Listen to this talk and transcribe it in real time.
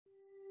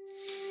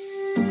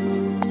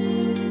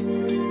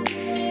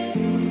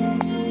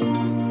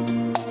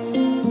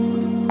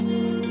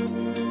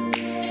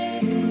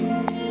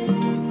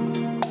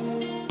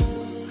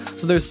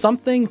So there's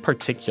something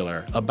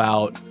particular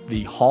about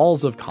the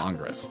halls of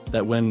Congress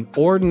that when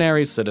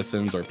ordinary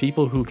citizens or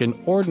people who can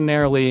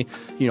ordinarily,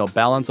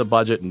 balance a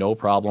budget, no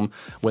problem,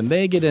 when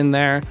they get in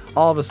there,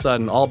 all of a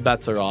sudden, all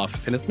bets are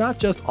off. And it's not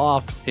just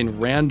off in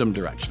random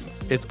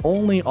directions. It's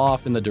only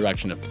off in the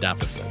direction of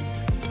deficit.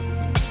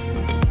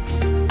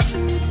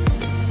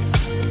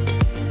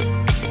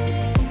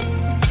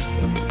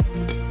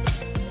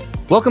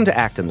 Welcome to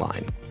Acton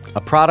Line,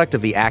 a product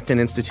of the Acton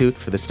Institute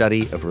for the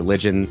Study of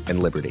Religion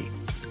and Liberty.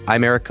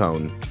 I'm Eric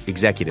Kohn,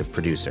 executive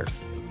producer.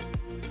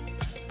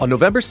 On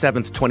November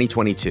 7th,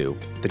 2022,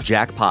 the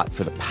jackpot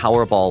for the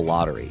Powerball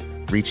lottery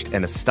reached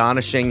an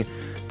astonishing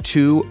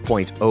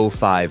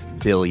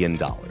 $2.05 billion.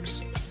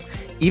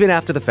 Even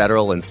after the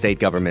federal and state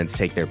governments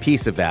take their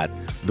piece of that,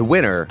 the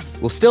winner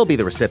will still be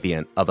the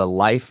recipient of a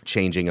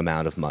life-changing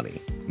amount of money,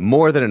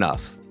 more than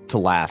enough to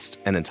last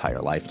an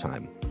entire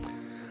lifetime.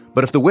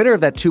 But if the winner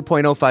of that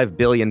 $2.05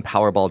 billion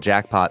Powerball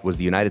jackpot was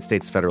the United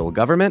States federal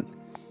government,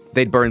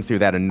 they'd burn through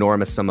that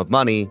enormous sum of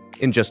money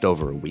in just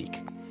over a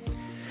week.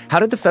 How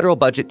did the federal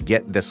budget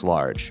get this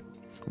large?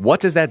 What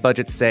does that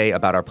budget say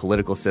about our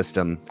political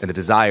system and the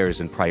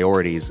desires and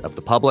priorities of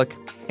the public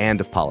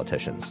and of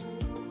politicians?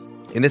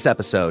 In this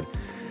episode,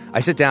 I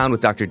sit down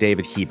with Dr.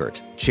 David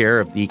Hebert, chair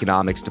of the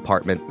economics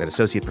department and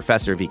associate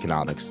professor of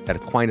economics at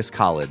Aquinas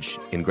College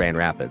in Grand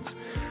Rapids,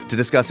 to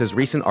discuss his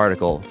recent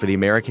article for the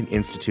American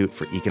Institute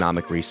for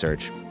Economic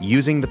Research,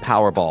 using the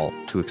Powerball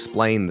to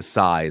explain the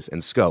size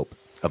and scope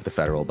of the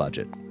federal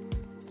budget.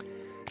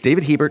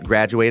 David Hebert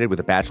graduated with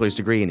a bachelor's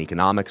degree in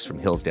economics from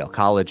Hillsdale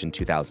College in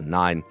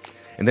 2009,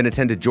 and then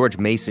attended George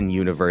Mason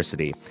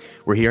University,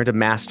 where he earned a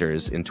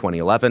master's in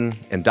 2011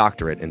 and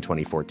doctorate in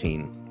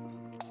 2014.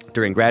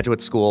 During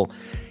graduate school,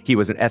 he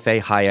was an F.A.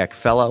 Hayek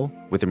Fellow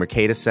with the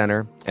Mercatus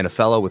Center and a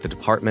Fellow with the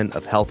Department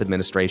of Health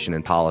Administration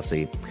and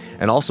Policy,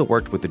 and also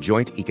worked with the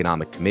Joint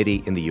Economic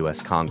Committee in the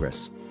U.S.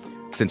 Congress.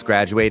 Since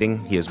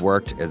graduating, he has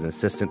worked as an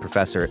assistant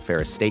professor at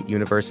Ferris State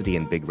University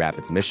in Big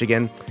Rapids,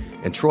 Michigan,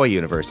 and Troy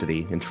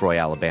University in Troy,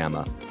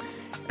 Alabama,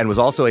 and was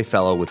also a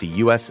fellow with the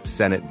U.S.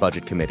 Senate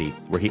Budget Committee,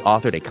 where he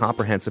authored a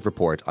comprehensive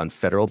report on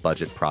federal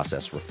budget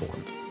process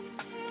reform.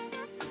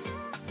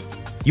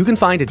 You can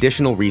find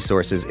additional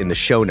resources in the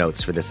show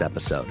notes for this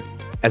episode,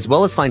 as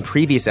well as find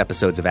previous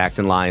episodes of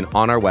Acton Line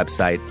on our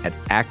website at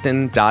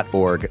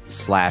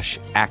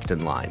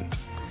acton.org/actonline.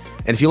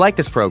 And if you like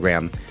this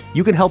program,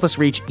 you can help us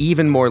reach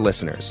even more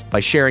listeners by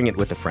sharing it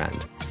with a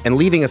friend and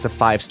leaving us a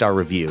 5-star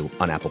review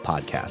on Apple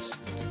Podcasts.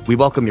 We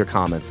welcome your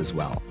comments as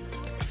well.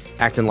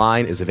 Acton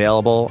Line is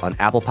available on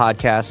Apple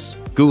Podcasts,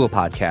 Google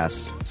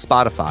Podcasts,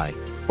 Spotify,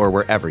 or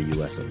wherever you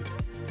listen.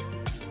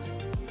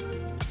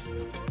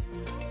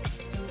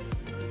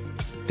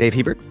 Dave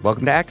Hebert,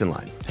 welcome to Acton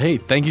Line. Hey,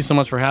 thank you so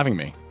much for having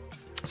me.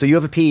 So you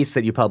have a piece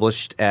that you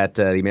published at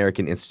the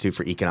American Institute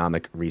for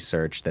Economic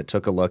Research that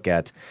took a look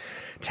at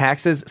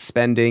taxes,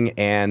 spending,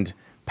 and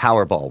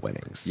Powerball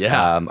winnings.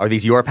 Yeah. Are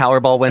these your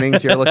Powerball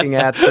winnings you're looking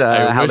at,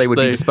 how they would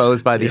be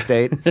disposed by the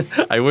state?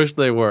 I wish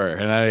they were.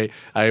 And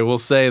I will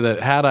say that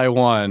had I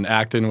won,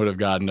 Acton would have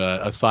gotten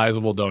a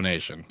sizable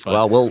donation.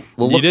 But well,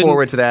 we'll look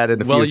forward to that in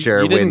the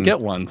future. You didn't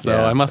get one,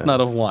 so I must not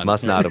have won.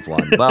 Must not have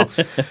won. Well,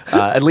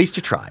 at least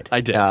you tried.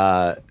 I did.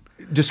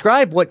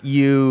 Describe what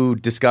you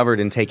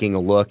discovered in taking a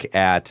look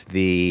at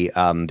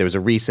there was a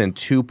recent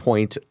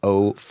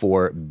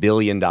 $2.04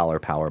 billion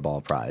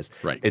Powerball prize.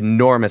 Right.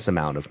 Enormous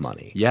amount of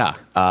money. Yeah.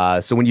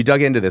 So when you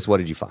dug into this, what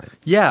did you find?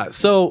 Yeah.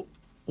 So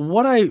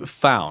what I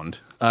found,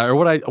 or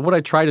what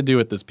I try to do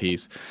with this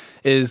piece,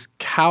 is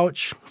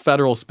couch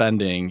federal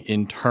spending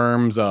in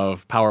terms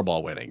of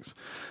Powerball winnings.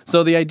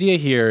 So the idea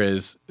here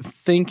is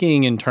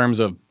thinking in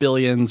terms of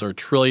billions or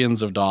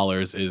trillions of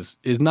dollars is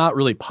not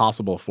really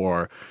possible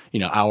for,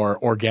 our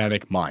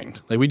organic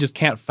mind. Like we just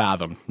can't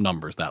fathom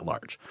numbers that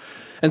large.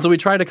 And so we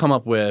try to come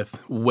up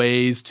with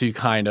ways to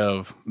kind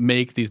of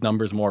make these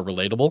numbers more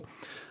relatable.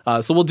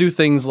 So we'll do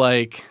things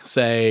like,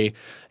 say,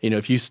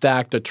 if you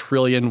stacked $1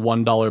 trillion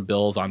 $1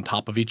 bills on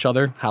top of each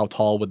other, how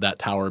tall would that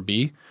tower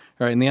be?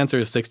 Right? And the answer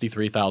is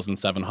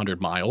 63,700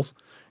 miles.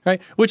 Right,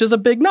 which is a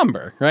big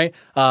number, right?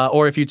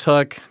 Or if you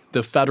took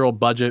the federal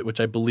budget, which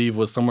I believe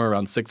was somewhere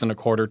around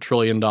 $6.25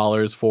 trillion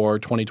for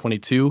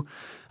 2022,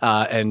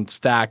 and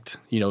stacked,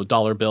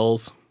 dollar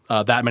bills,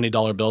 that many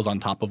dollar bills on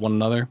top of one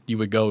another, you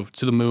would go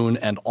to the moon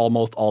and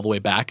almost all the way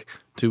back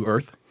to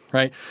Earth,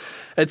 right?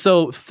 And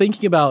so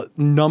thinking about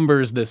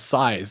numbers this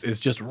size is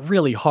just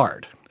really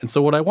hard. And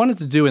so what I wanted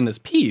to do in this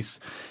piece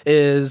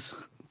is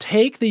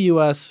take the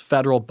U.S.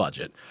 federal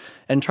budget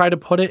and try to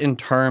put it in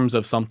terms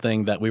of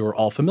something that we were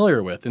all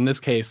familiar with, in this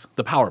case,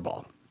 the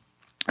Powerball.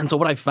 And so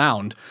what I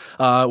found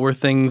were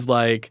things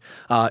like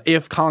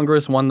if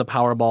Congress won the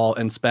Powerball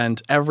and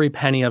spent every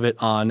penny of it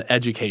on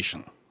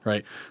education,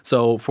 right?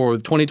 So for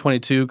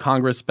 2022,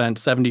 Congress spent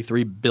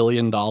 $73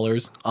 billion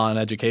on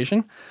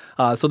education.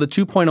 So the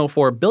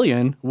 $2.04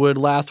 billion would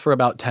last for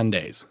about 10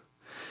 days.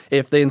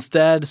 If they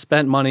instead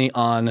spent money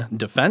on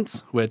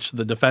defense, which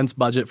the defense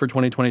budget for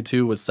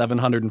 2022 was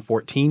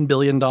 $714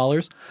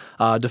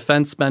 billion,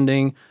 defense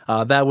spending,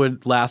 that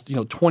would last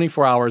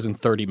 24 hours and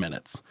 30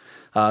 minutes.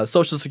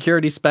 Social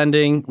Security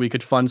spending, we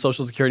could fund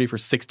Social Security for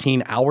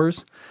 16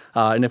 hours.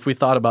 And if we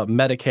thought about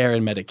Medicare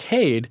and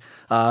Medicaid,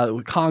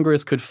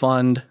 Congress could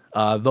fund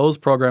those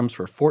programs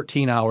for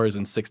 14 hours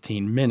and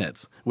 16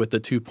 minutes with the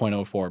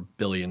 $2.04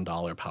 billion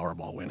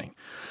Powerball winning.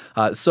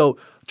 So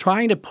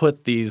trying to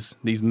put these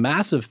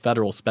massive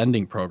federal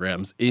spending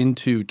programs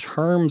into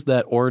terms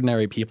that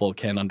ordinary people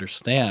can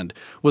understand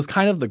was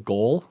kind of the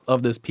goal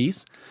of this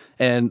piece.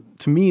 And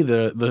to me,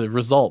 the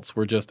results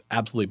were just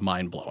absolutely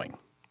mind-blowing.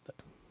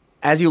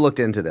 As you looked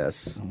into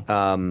this,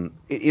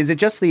 is it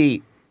just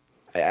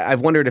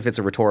I've wondered if it's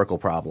a rhetorical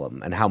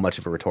problem and how much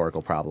of a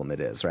rhetorical problem it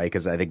is, right?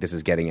 Because I think this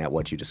is getting at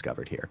what you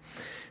discovered here,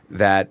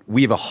 that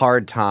we have a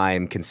hard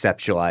time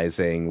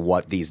conceptualizing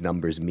what these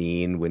numbers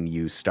mean when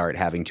you start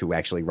having to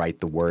actually write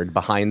the word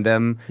behind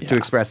them to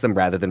express them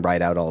rather than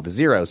write out all the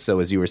zeros.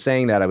 So as you were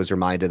saying that, I was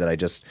reminded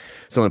that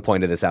someone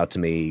pointed this out to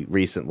me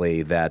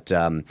recently, that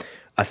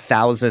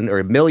 1,000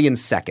 or 1,000,000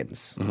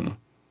 seconds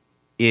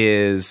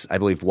is, I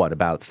believe,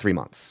 about 3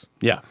 months.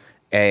 Yeah.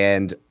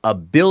 And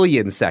 1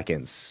 billion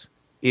seconds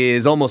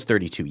is almost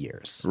 32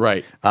 years.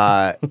 Right.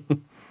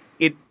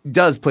 It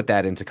does put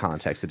that into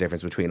context, the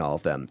difference between all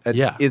of them.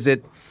 Yeah.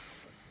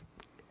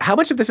 How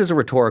much of this is a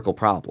rhetorical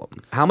problem?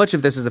 How much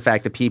of this is the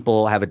fact that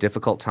people have a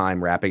difficult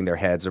time wrapping their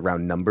heads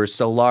around numbers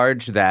so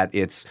large that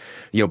it's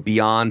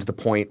beyond the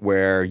point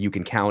where you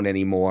can count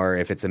anymore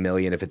if it's 1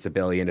 million, if it's 1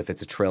 billion, if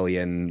it's 1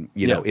 trillion,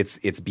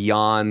 it's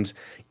beyond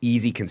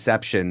easy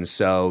conception,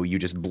 so you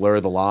just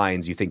blur the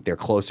lines. You think they're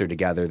closer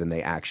together than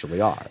they actually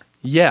are.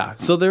 Yeah,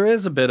 so there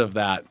is a bit of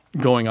that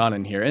going on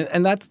in here.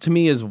 And that, to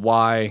me, is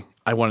why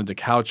I wanted to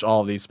couch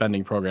all of these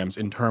spending programs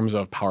in terms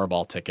of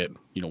Powerball ticket,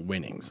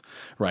 winnings,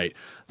 right?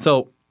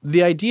 So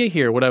the idea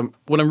here, what I'm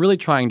really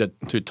trying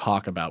to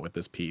talk about with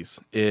this piece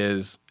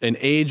is an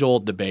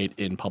age-old debate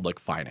in public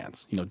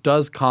finance.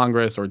 Does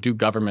Congress or do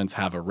governments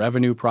have a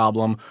revenue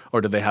problem, or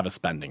do they have a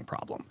spending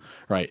problem,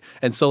 right?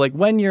 And so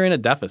when you're in a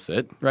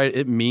deficit, right,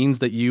 it means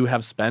that you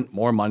have spent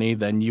more money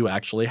than you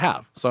actually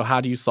have. So how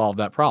do you solve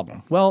that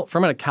problem? Well,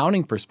 from an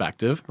accounting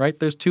perspective, right,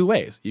 there's two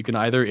ways. You can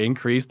either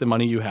increase the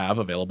money you have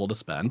available to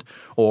spend,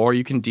 or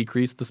you can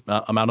decrease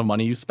the amount of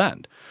money you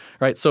spend,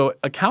 right? So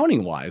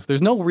accounting-wise,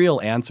 there's no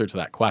real answer to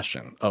that question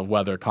of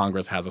whether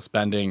Congress has a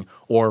spending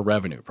or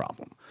revenue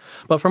problem.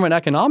 But from an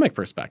economic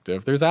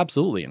perspective, there's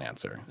absolutely an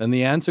answer. And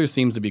the answer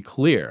seems to be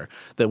clear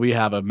that we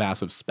have a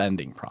massive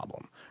spending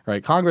problem,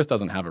 right? Congress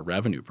doesn't have a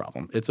revenue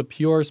problem. It's a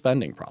pure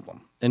spending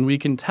problem. And we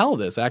can tell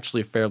this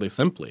actually fairly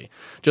simply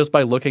just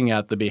by looking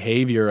at the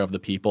behavior of the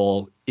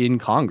people in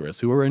Congress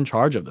who are in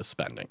charge of this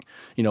spending.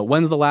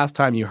 When's the last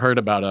time you heard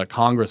about a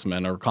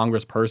congressman or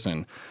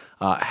congressperson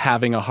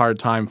having a hard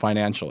time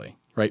financially,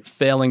 right?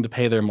 Failing to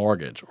pay their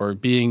mortgage or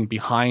being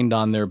behind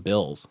on their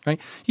bills, right?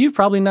 You've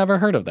probably never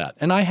heard of that,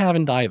 and I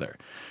haven't either,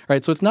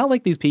 right? So it's not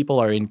like these people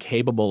are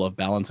incapable of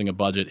balancing a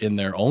budget in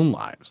their own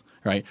lives,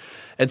 right?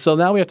 And so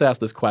now we have to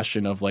ask this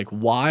question of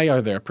why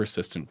are there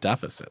persistent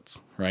deficits,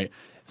 right?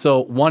 So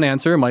one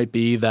answer might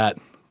be that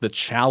the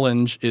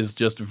challenge is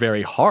just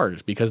very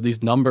hard because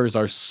these numbers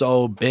are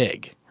so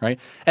big, right?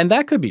 And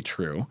that could be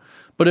true.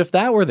 But if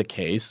that were the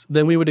case,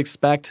 then we would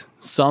expect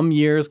some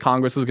years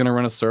Congress is going to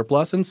run a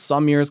surplus and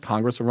some years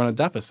Congress will run a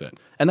deficit.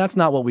 And that's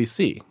not what we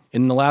see.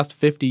 In the last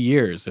 50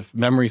 years, if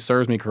memory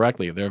serves me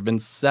correctly, there have been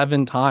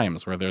 7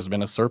 times where there's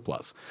been a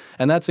surplus.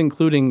 And that's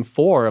including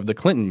 4 of the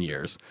Clinton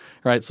years,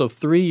 right? So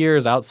 3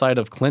 years outside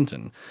of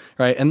Clinton,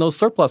 right? And those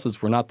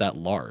surpluses were not that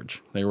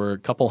large. They were a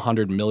couple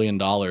 $100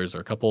 million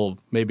or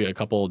maybe a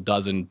couple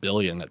dozen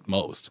billion at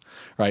most,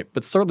 right?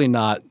 But certainly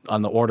not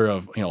on the order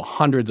of,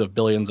 hundreds of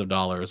billions of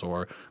dollars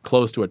or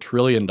close to $1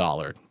 trillion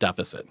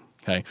deficit,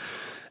 okay?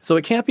 So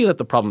it can't be that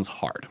the problem's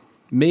hard.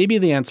 Maybe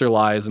the answer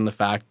lies in the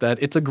fact that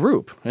it's a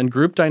group, and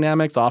group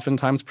dynamics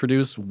oftentimes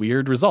produce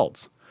weird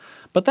results.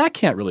 But that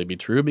can't really be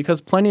true because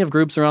plenty of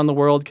groups around the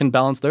world can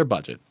balance their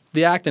budget.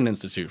 The Acton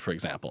Institute, for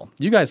example.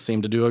 You guys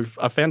seem to do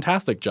a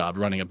fantastic job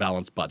running a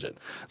balanced budget.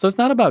 So it's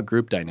not about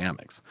group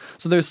dynamics.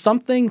 So there's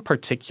something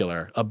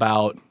particular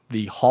about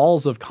the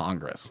halls of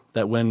Congress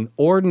that when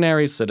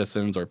ordinary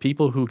citizens or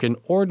people who can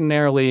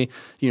ordinarily,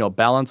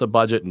 balance a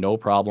budget, no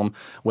problem,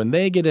 when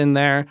they get in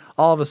there,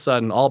 all of a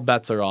sudden, all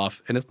bets are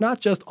off. And it's not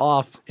just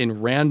off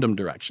in random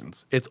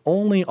directions. It's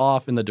only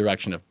off in the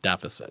direction of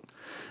deficit.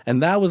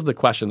 And that was the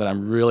question that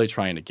I'm really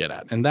trying to get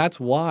at. And that's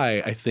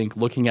why I think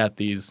looking at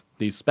these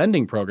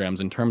spending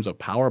programs in terms of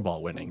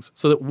Powerball winnings,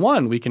 so that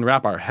one, we can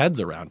wrap our heads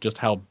around just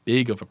how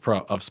big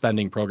of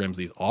spending programs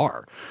these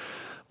are.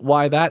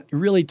 Why that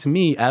really, to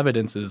me,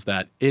 evidences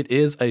that it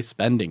is a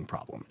spending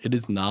problem. It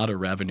is not a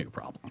revenue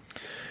problem.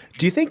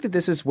 Do you think that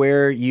this is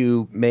where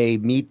you may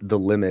meet the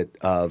limit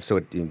of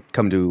if you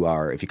come to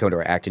our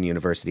Acton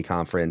University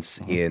conference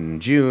in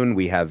June,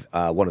 we have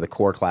one of the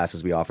core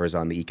classes we offer is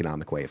on the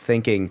economic way of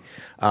thinking.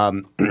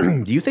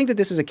 Do you think that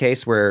this is a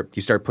case where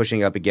you start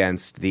pushing up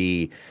against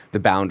the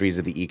boundaries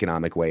of the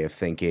economic way of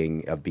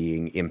thinking of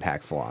being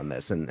impactful on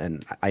this?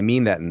 And I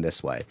mean that in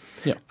this way.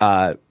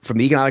 Yeah. From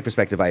the economic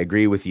perspective, I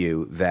agree with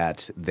you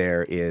that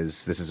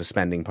this is a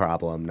spending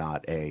problem,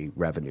 not a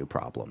revenue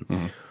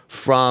problem.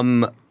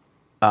 From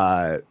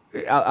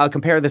I'll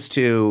compare this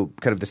to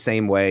kind of the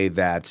same way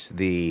that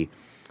the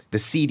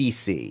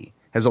CDC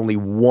has only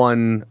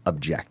one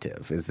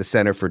objective, is the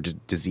Center for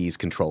Disease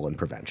Control and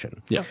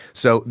Prevention. Yeah.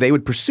 So they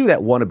would pursue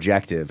that one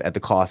objective at the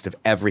cost of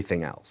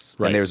everything else.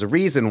 Right. And there's a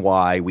reason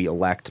why we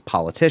elect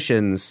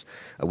politicians,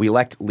 we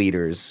elect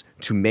leaders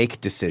to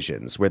make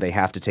decisions where they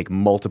have to take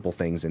multiple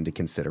things into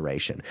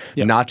consideration,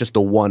 not just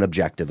the one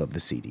objective of the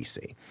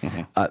CDC.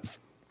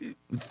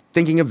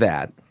 Thinking of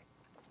that,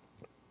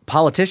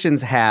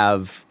 politicians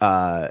have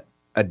a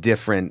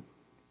different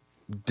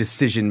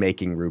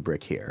decision-making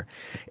rubric here,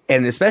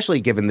 and especially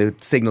given the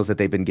signals that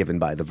they've been given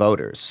by the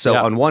voters. So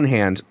on one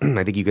hand,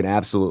 I think you can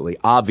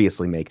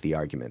obviously make the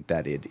argument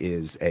that it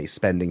is a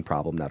spending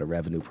problem, not a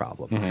revenue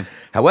problem.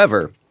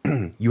 However,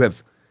 you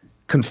have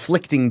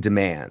conflicting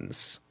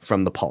demands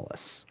from the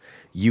polis.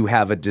 You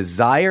have a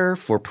desire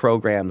for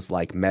programs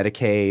like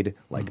Medicaid,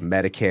 like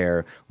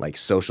Medicare, like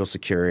Social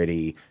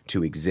Security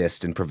to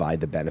exist and provide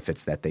the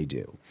benefits that they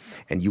do.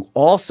 And you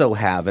also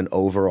have an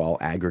overall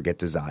aggregate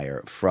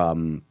desire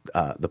from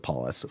the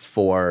polis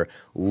for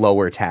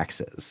lower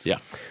taxes. Yeah.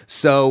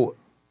 So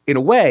in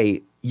a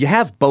way, you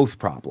have both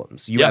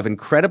problems. You have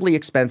incredibly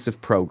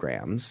expensive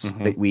programs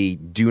that we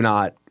do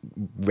not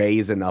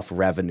raise enough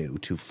revenue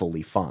to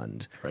fully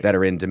fund that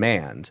are in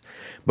demand.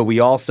 But we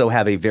also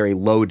have a very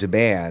low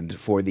demand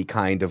for the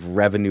kind of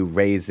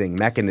revenue-raising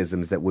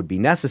mechanisms that would be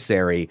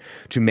necessary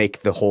to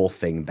make the whole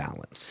thing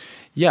balance.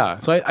 Yeah.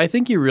 So I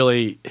think you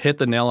really hit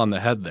the nail on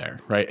the head there,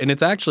 right? And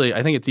it's actually,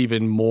 I think it's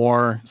even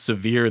more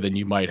severe than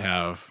you might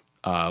have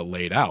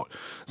laid out.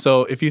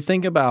 So if you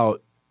think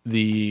about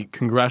the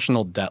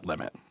congressional debt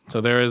limit, so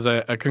there is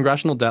a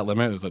congressional debt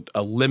limit. There's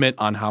a limit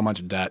on how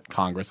much debt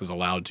Congress is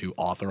allowed to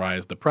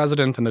authorize the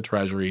president and the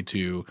Treasury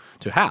to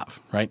have,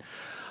 right?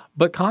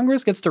 But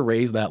Congress gets to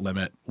raise that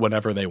limit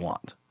whenever they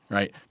want,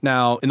 right?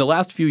 Now, in the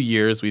last few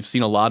years, we've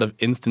seen a lot of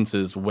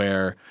instances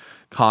where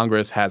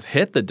Congress has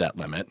hit the debt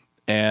limit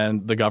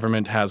and the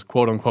government has,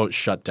 quote unquote,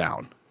 shut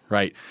down,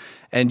 right?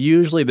 And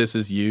usually this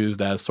is used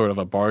as sort of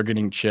a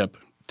bargaining chip,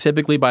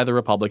 typically by the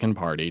Republican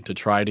Party, to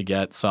try to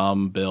get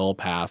some bill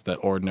passed that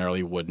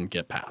ordinarily wouldn't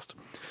get passed.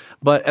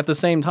 But at the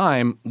same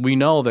time, we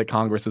know that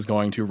Congress is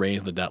going to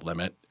raise the debt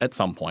limit at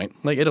some point.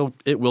 Like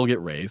it will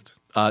get raised.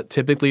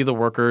 Typically, the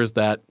workers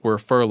that were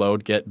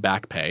furloughed get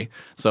back pay.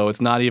 So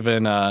it's not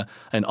even an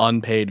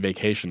unpaid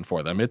vacation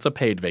for them. It's a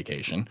paid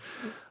vacation.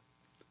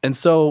 And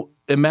so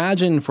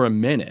imagine for a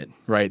minute,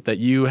 right, that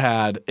you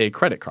had a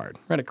credit card.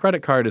 Right? A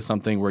credit card is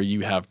something where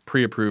you have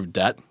pre-approved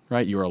debt,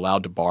 right? You are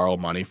allowed to borrow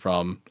money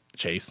from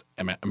Chase,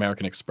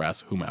 American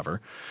Express,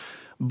 whomever.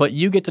 But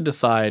you get to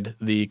decide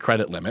the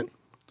credit limit.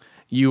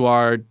 You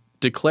are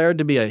declared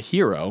to be a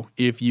hero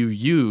if you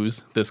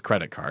use this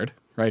credit card,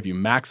 right? If you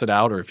max it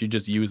out or if you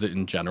just use it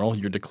in general,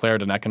 you're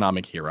declared an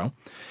economic hero.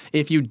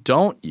 If you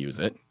don't use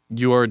it,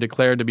 you are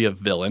declared to be a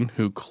villain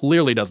who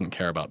clearly doesn't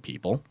care about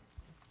people.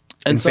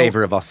 In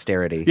favor of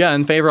austerity. Yeah,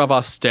 in favor of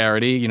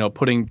austerity,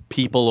 putting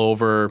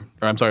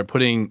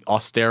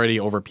austerity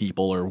over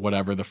people or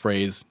whatever the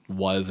phrase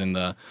was in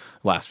the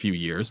last few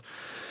years.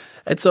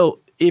 And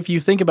so if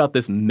you think about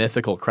this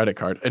mythical credit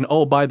card, and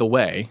oh, by the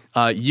way,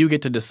 you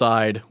get to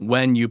decide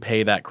when you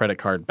pay that credit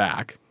card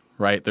back,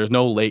 right? There's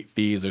no late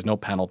fees, there's no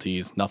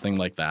penalties, nothing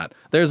like that.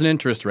 There's an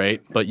interest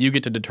rate, but you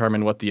get to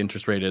determine what the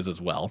interest rate is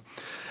as well.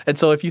 And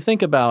so if you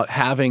think about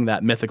having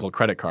that mythical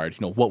credit card,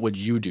 what would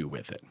you do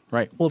with it,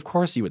 right? Well, of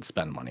course you would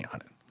spend money on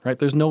it, right?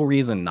 There's no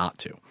reason not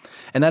to.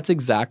 And that's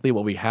exactly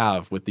what we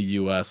have with the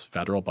U.S.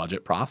 federal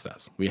budget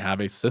process. We have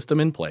a system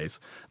in place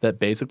that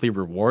basically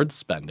rewards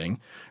spending,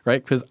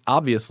 right? Because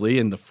obviously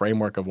in the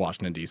framework of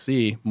Washington,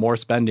 D.C., more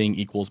spending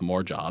equals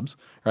more jobs,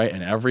 right?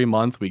 And every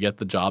month we get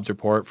the jobs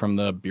report from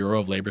the Bureau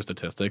of Labor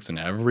Statistics, and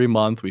every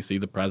month we see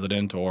the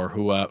president or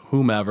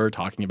whomever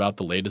talking about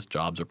the latest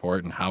jobs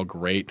report and how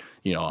great,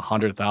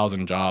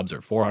 100,000 jobs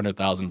or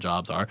 400,000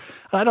 jobs are.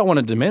 And I don't want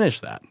to diminish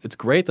that. It's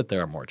great that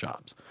there are more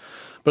jobs.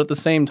 But at the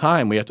same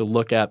time, we have to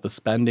look at the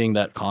spending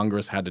that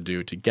Congress had to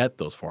do to get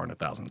those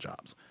 400,000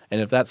 jobs. And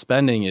if that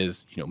spending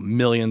is,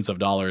 millions of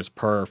dollars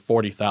per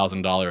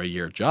 $40,000 a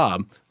year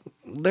job,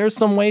 there's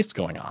some waste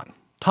going on,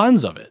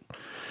 tons of it.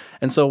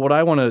 And so what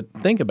I want to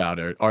think about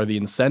are the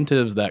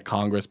incentives that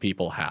Congress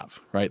people have,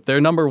 right? Their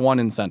number one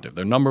incentive,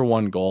 their number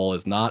one goal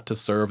is not to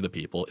serve the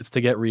people, it's to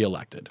get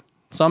reelected.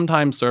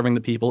 Sometimes serving the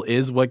people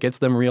is what gets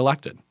them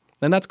reelected.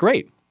 And that's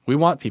great. We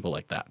want people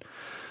like that.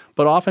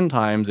 But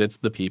oftentimes it's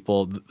the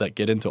people that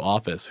get into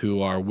office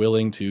who are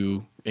willing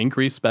to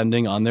increase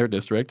spending on their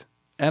district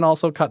and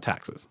also cut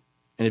taxes.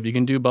 And if you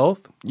can do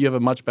both, you have a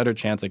much better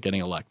chance at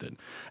getting elected.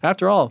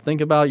 After all,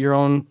 think about your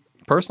own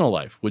personal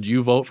life. Would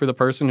you vote for the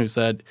person who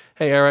said,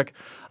 hey, Eric,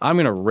 I'm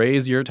going to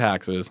raise your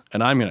taxes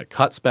and I'm going to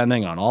cut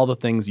spending on all the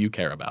things you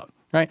care about?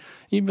 Right?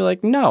 You'd be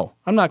like, no,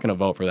 I'm not going to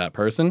vote for that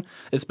person,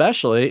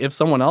 especially if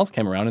someone else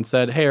came around and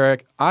said, hey,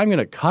 Eric, I'm going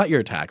to cut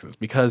your taxes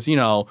because,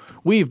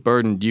 we've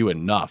burdened you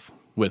enough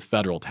with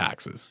federal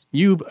taxes.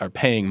 You are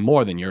paying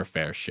more than your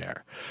fair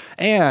share.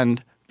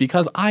 And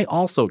because I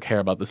also care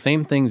about the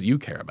same things you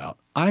care about,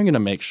 I'm going to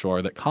make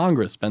sure that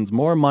Congress spends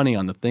more money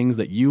on the things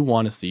that you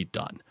want to see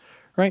done.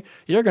 Right?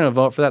 You're going to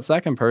vote for that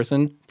second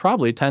person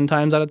probably 10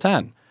 times out of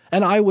 10.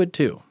 And I would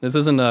too. This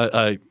isn't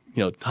a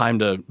time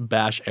to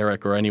bash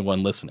Eric or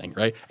anyone listening,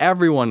 right?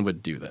 Everyone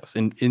would do this,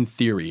 in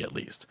theory at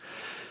least.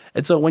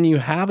 And so when you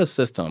have a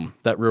system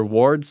that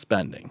rewards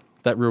spending,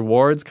 that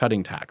rewards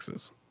cutting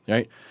taxes,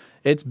 right?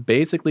 It's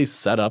basically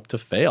set up to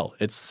fail.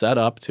 It's set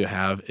up to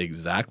have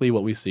exactly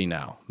what we see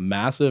now: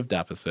 massive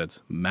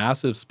deficits,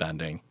 massive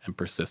spending, and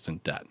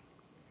persistent debt.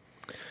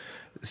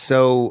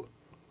 So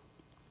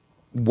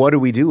what do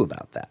we do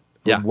about that?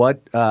 Yeah.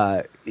 What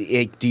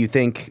do you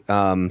think?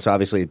 So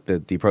obviously,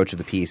 the approach of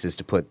the piece is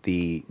to put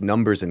the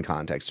numbers in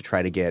context, to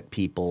try to get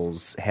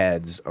people's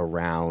heads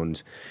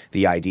around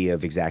the idea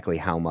of exactly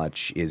how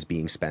much is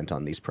being spent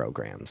on these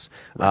programs.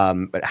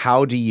 Right. But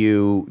how do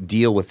you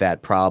deal with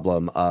that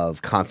problem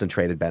of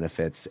concentrated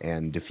benefits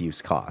and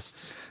diffuse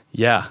costs?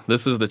 Yeah,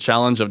 this is the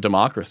challenge of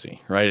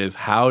democracy, right? Is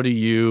how do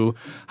you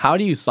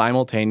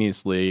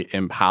simultaneously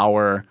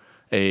empower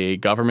a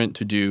government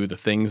to do the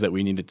things that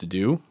we need it to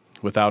do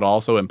without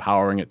also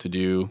empowering it to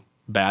do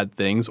bad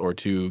things or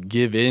to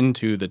give in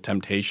to the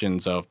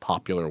temptations of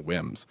popular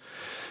whims?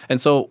 And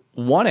so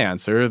one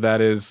answer that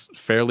is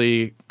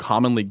fairly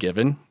commonly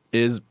given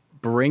is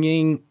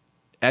bringing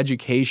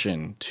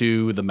education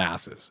to the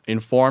masses,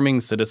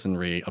 informing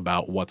citizenry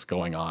about what's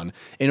going on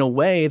in a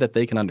way that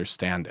they can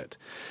understand it.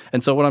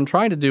 And so what I'm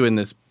trying to do in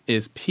this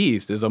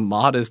piece is a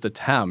modest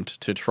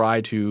attempt to try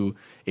to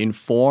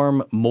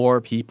inform more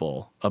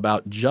people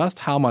about just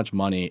how much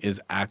money is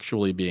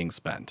actually being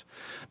spent.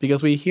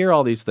 Because we hear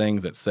all these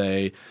things that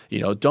say,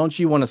 don't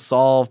you want to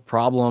solve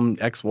problem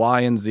X,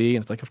 Y, and Z?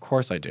 And it's like, of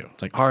course I do.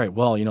 It's like, all right,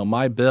 well,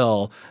 my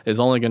bill is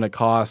only going to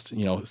cost,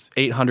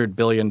 $800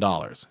 billion.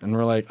 And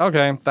we're like,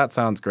 okay, that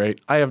sounds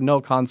great. I have no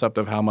concept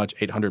of how much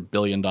 $800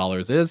 billion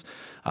is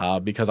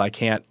because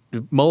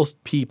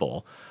most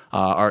people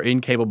are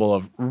incapable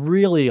of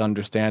really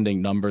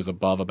understanding numbers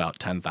above about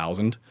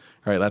 10,000.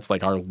 Right, that's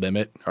like our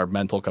limit. Our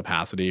mental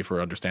capacity for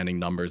understanding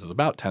numbers is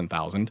about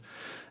 10,000.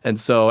 And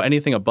so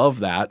anything above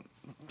that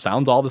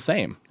sounds all the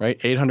same,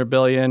 right? 800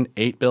 billion,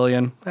 8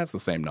 billion, that's the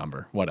same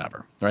number,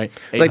 whatever, right?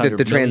 It's like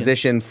the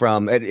transition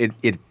from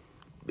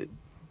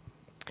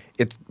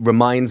it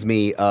reminds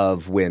me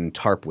of when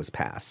TARP was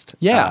passed.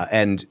 Yeah.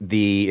 And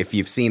if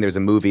you've seen, there's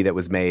a movie that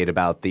was made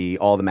about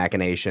all the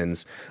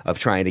machinations of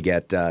trying to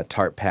get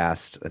TARP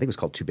passed. I think it was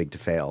called Too Big to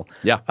Fail.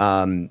 Yeah.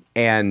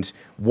 And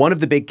one of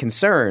the big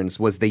concerns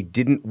was they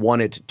didn't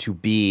want it to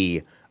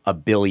be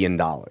 $1 billion.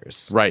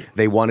 Right.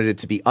 They wanted it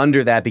to be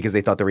under that because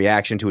they thought the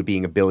reaction to it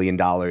being $1 billion,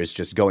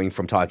 just going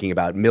from talking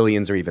about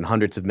millions or even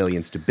hundreds of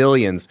millions to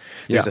billions,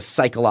 there's a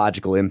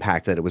psychological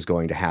impact that it was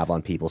going to have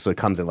on people. So it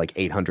comes in like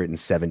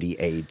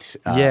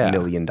 $878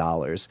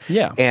 million.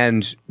 Yeah.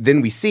 And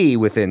then we see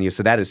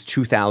so that is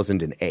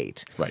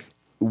 2008. Right.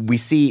 We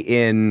see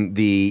in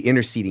the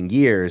interceding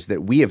years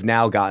that we have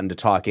now gotten to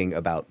talking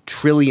about $1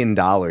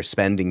 trillion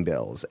spending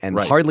bills, and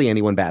hardly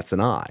anyone bats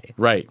an eye.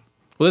 Right.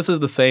 Well, this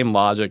is the same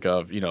logic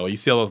of, you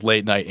see all those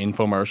late night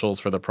infomercials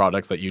for the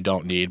products that you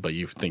don't need, but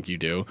you think you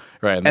do,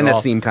 right? And that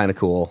seem kind of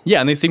cool. Yeah,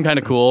 and they seem kind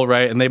of cool,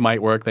 right? And they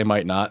might work, they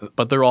might not,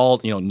 but they're all,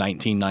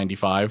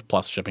 $19.95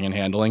 plus shipping and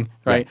handling,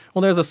 right? Yeah.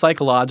 Well, there's a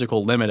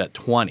psychological limit at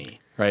 20.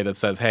 Right, that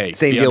says, hey.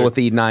 Same deal with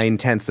the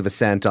 9/10 of a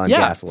cent on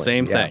gasoline.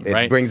 Same thing,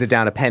 right? It brings it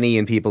down a penny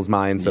in people's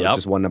minds, so it's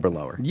just one number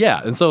lower.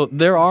 Yeah, and so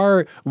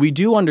we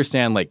do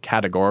understand like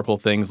categorical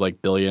things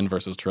like billion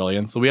versus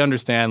trillion. So we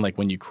understand like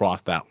when you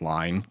cross that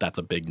line, that's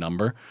a big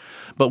number.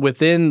 But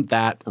within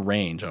that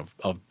range of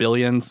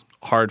billions,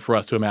 hard for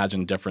us to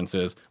imagine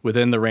differences.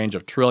 Within the range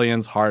of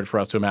trillions, hard for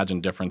us to imagine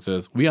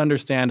differences. We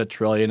understand a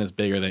trillion is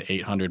bigger than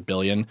 800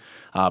 billion,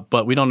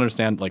 but we don't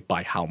understand like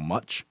by how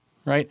much,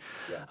 right?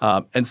 Yeah.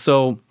 And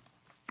so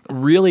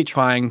really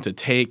trying to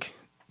take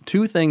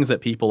two things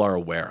that people are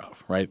aware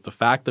of, right? The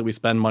fact that we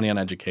spend money on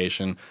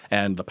education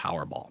and the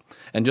Powerball,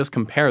 and just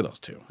compare those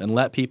two and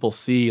let people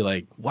see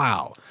like,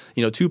 wow,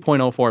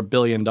 $2.04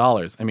 billion.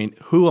 I mean,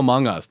 who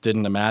among us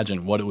didn't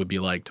imagine what it would be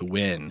like to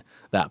win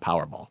that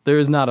Powerball? There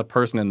is not a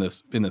person in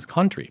this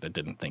country that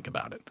didn't think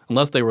about it,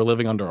 unless they were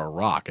living under a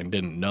rock and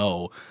didn't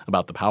know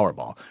about the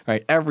Powerball,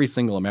 right? Every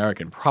single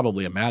American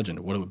probably imagined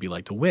what it would be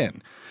like to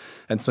win.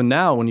 And so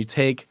now when you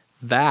take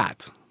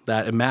that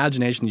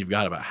imagination you've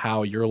got about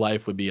how your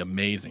life would be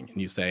amazing,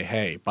 and you say,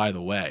 hey, by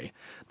the way,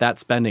 that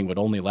spending would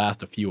only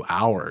last a few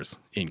hours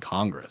in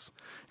Congress,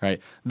 right?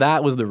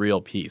 That was the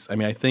real piece. I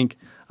mean, I think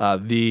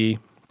the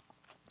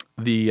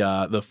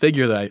the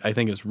figure that I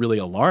think is really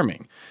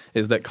alarming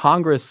is that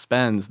Congress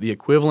spends the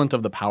equivalent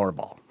of the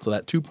Powerball, so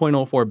that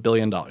 $2.04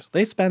 billion.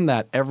 They spend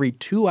that every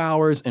 2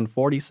 hours and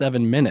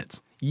 47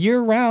 minutes,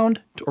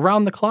 year-round,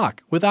 around the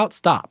clock, without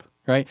stop,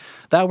 right?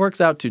 That works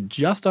out to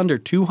just under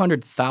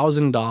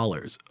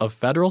 $200,000 of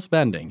federal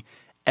spending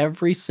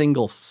every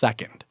single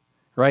second,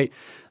 right?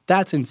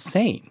 That's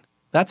insane.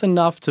 That's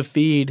enough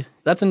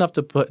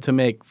to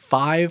make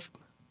 5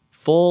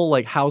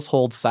 full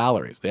household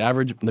salaries.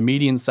 The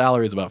median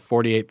salary is about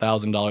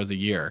 $48,000 a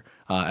year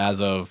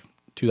as of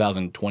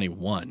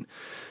 2021.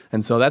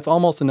 And so that's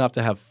almost enough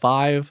to have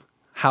 5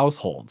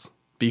 households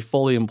be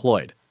fully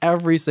employed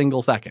every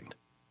single second,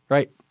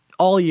 right?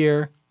 All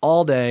year,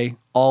 all day,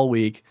 all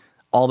week,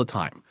 all the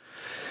time.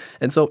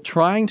 And so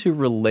trying to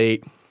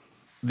relate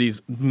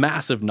these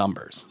massive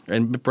numbers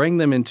and bring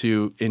them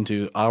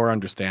into our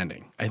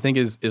understanding, I think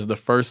is the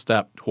first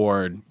step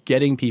toward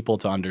getting people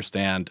to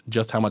understand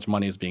just how much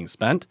money is being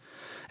spent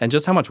and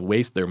just how much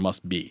waste there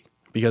must be.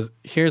 Because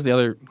here's the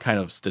other kind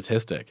of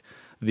statistic.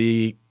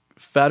 The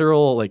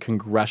federal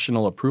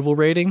congressional approval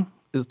rating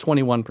is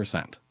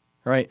 21%,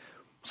 right?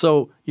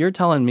 So you're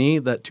telling me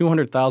that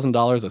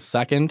 $200,000 a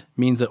second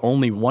means that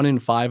only 1 in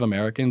 5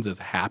 Americans is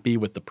happy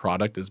with the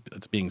product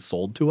that's being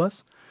sold to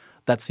us?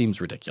 That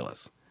seems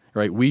ridiculous,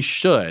 right? We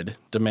should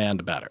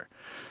demand better.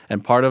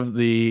 And part of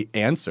the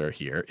answer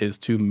here is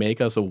to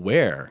make us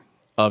aware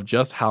of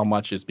just how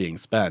much is being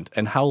spent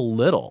and how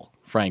little,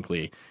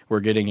 frankly,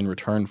 we're getting in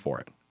return for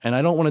it. And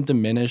I don't want to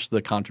diminish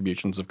the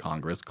contributions of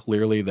Congress.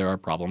 Clearly, there are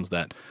problems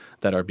that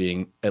are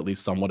being at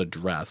least somewhat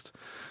addressed,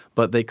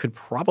 but they could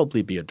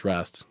probably be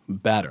addressed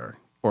better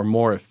or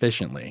more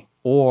efficiently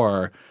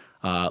or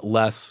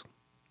less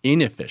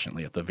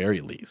inefficiently at the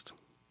very least,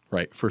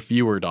 right, for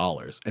fewer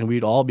dollars. And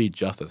we'd all be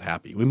just as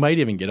happy. We might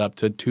even get up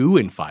to 2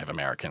 in 5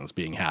 Americans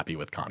being happy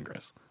with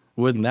Congress.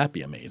 Wouldn't that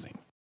be amazing?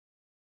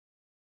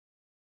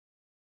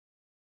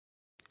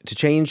 To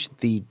change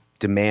the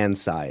demand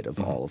side of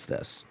all of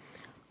this,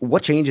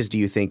 what changes do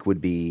you think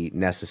would be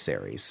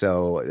necessary?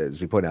 So,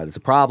 as we point out, it's a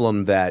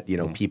problem that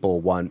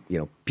people want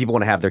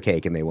to have their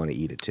cake and they want to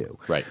eat it too.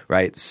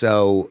 Right.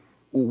 So,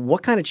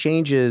 what kind of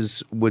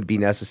changes would be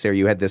necessary?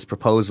 You had this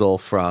proposal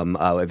from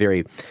a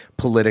very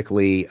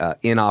politically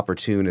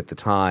inopportune at the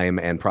time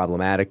and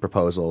problematic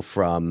proposal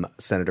from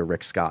Senator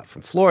Rick Scott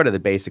from Florida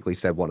that basically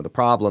said one of the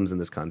problems in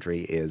this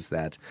country is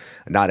that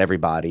not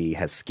everybody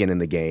has skin in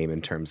the game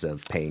in terms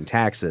of paying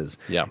taxes.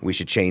 Yeah. We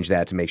should change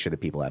that to make sure that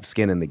people have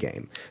skin in the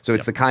game. So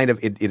it's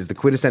it is the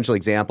quintessential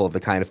example of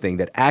the kind of thing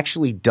that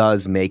actually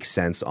does make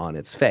sense on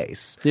its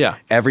face. Yeah.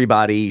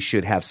 Everybody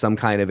should have some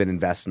kind of an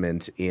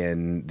investment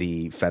in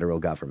the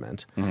federal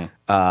government.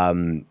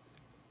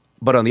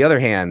 But on the other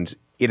hand,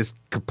 it is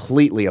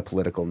completely a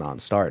political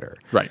non-starter.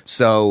 Right.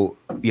 So,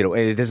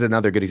 this is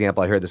another good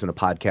example. I heard this in a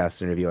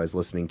podcast interview I was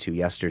listening to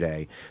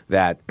yesterday,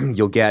 that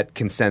you'll get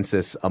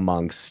consensus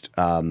amongst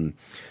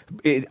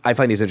I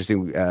find these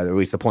interesting, at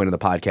least the point of the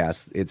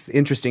podcast. It's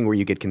interesting where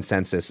you get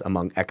consensus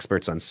among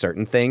experts on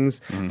certain things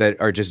that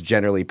are just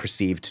generally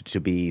perceived to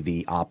be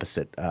the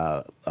opposite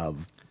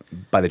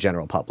by the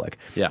general public.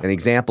 Yeah. An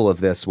example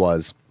of this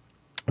was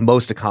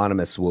most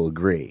economists will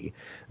agree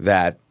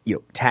that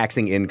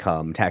taxing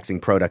income,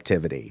 taxing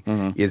productivity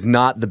is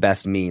not the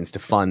best means to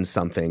fund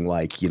something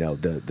like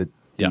the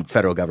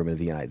federal government of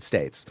the United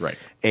States. Right.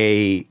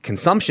 A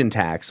consumption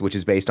tax, which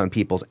is based on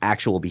people's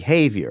actual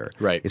behavior,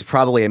 Right. is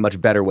probably a much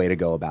better way to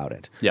go about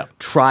it. Yeah.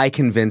 Try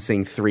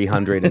convincing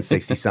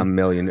 360 some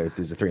million, or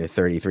there's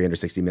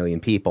 360 million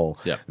people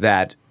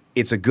that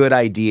it's a good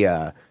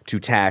idea to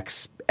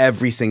tax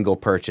every single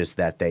purchase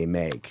that they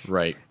make.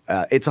 Right.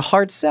 It's a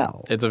hard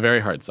sell. It's a very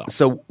hard sell.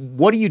 So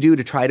what do you do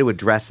to try to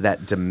address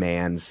that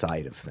demand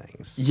side of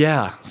things?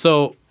 Yeah.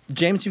 So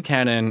James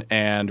Buchanan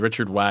and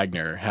Richard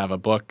Wagner had a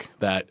book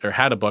that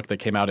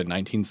came out in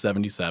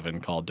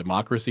 1977 called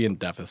Democracy in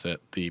Deficit,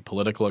 The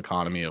Political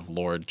Economy of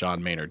Lord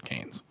John Maynard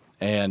Keynes.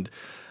 And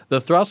the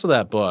thrust of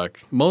that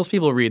book, most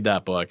people read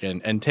that book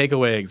and take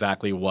away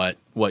exactly what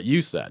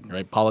you said,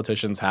 right?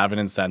 Politicians have an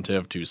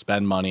incentive to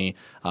spend money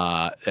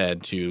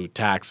and to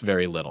tax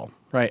very little,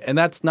 right? And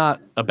that's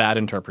not a bad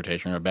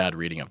interpretation or a bad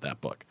reading of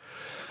that book.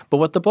 But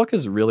what the book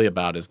is really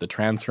about is the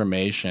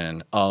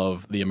transformation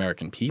of the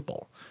American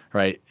people,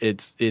 right?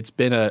 It's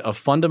been a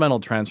fundamental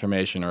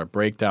transformation or a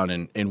breakdown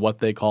in what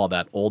they call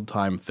that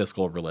old-time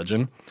fiscal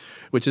religion,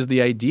 which is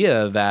the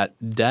idea that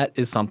debt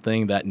is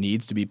something that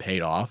needs to be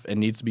paid off and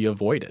needs to be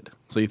avoided.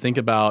 So you think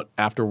about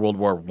after World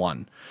War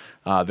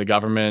I,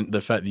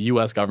 the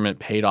U.S. government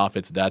paid off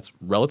its debts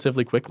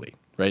relatively quickly,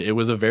 right? It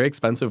was a very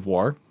expensive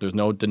war. There's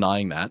no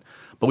denying that.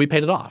 But we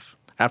paid it off.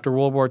 After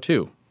World War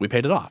II, we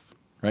paid it off,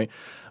 right?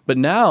 But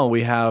now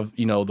we have,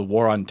 the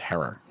war on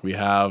terror. We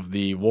have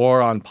the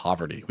war on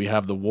poverty. We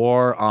have the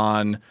war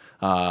on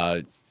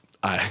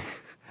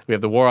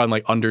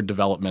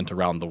underdevelopment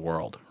around the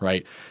world,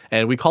 right?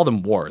 And we call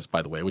them wars,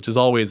 by the way, which is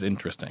always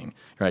interesting,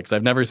 right? Because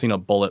I've never seen a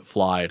bullet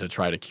fly to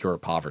try to cure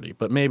poverty,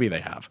 but maybe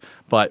they have.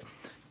 But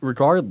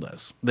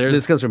regardless,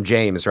 this comes from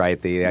James,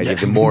 right? The idea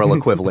of the moral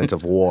equivalent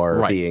of war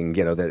Right. being,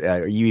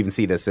 you even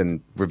see this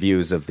in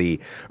reviews of the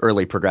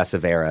early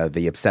progressive era,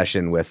 the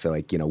obsession with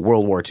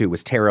World War II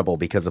was terrible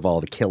because of all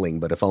the killing,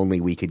 but if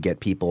only we could get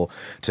people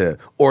to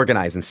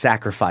organize and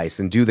sacrifice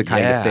and do the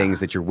kind of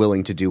things that you're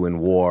willing to do in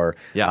war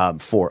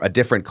for a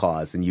different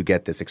cause, and you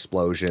get this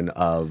explosion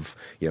of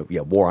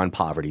war on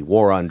poverty,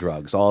 war on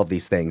drugs, all of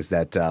these things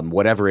that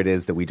whatever it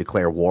is that we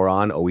declare war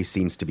on always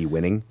seems to be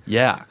winning.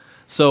 Yeah.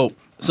 So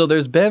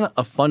there's been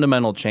a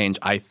fundamental change,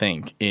 I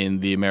think, in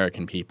the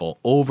American people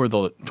over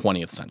the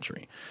 20th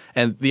century.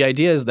 And the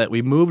idea is that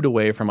we moved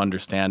away from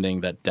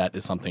understanding that debt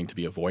is something to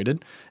be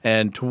avoided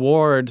and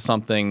toward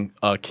something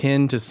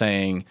akin to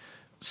saying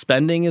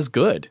spending is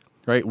good,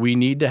 right? We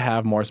need to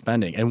have more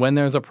spending. And when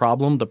there's a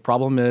problem, the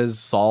problem is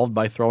solved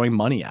by throwing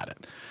money at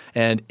it.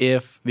 And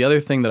if the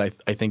other thing that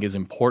I think is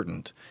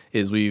important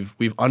is we've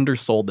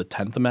undersold the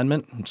 10th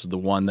Amendment, which is the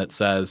one that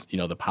says,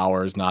 the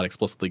powers not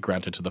explicitly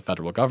granted to the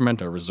federal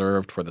government are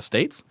reserved for the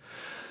states.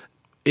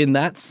 In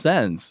that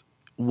sense,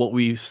 what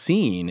we've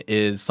seen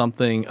is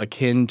something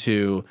akin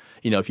to,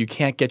 if you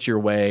can't get your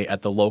way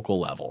at the local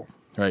level,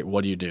 right,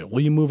 what do? Well,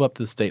 you move up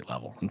to the state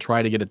level and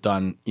try to get it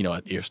done,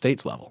 at your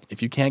state's level.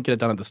 If you can't get it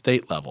done at the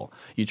state level,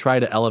 you try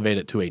to elevate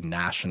it to a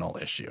national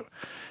issue.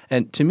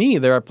 And to me,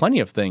 there are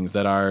plenty of things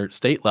that are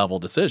state-level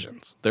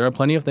decisions. There are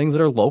plenty of things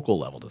that are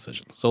local-level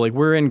decisions. So,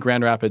 we're in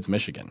Grand Rapids,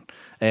 Michigan,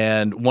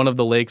 and one of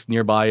the lakes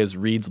nearby is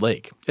Reed's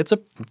Lake. It's a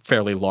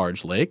fairly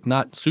large lake,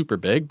 not super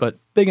big, but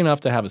big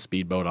enough to have a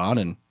speedboat on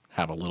and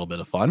have a little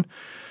bit of fun.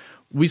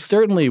 We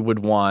certainly would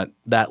want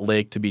that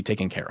lake to be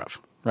taken care of,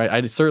 right?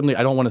 I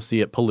don't want to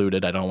see it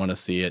polluted. I don't want to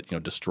see it,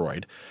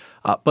 destroyed.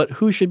 But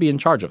who should be in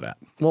charge of that?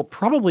 Well,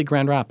 probably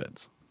Grand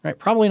Rapids, right?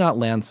 Probably not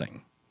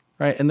Lansing.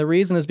 Right. And the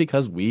reason is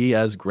because we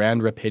as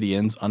Grand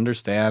Rapidians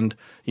understand,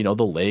 the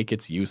lake,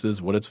 its uses,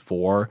 what it's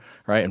for,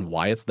 right, and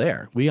why it's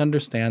there. We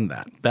understand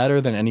that better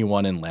than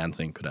anyone in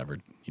Lansing could ever,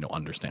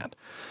 understand.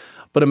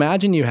 But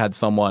imagine you had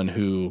someone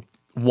who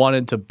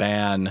wanted to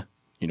ban,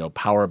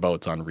 power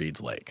boats on Reed's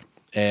Lake,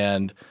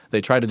 and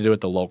they tried to do it at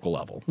the local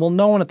level. Well,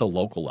 no one at the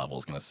local level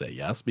is going to say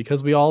yes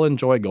because we all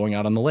enjoy going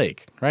out on the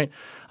lake, right?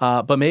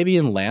 But maybe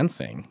in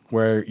Lansing,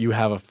 where you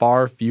have a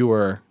far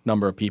fewer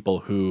number of people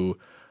who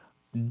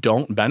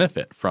don't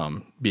benefit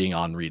from being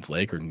on Reed's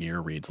Lake or near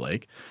Reed's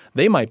Lake,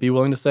 they might be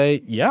willing to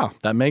say, yeah,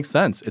 that makes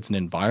sense. It's an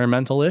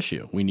environmental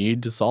issue. We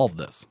need to solve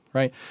this,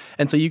 right?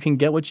 And so you can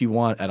get what you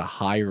want at a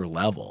higher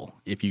level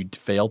if you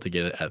fail to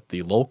get it at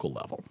the local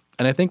level.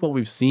 And I think what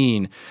we've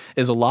seen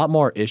is a lot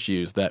more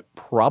issues that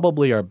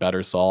probably are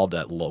better solved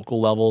at local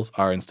levels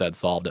are instead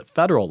solved at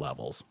federal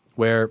levels,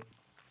 where,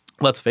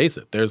 let's face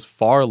it, there's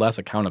far less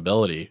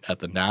accountability at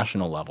the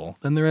national level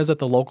than there is at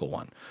the local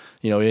one.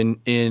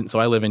 So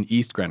I live in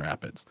East Grand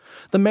Rapids.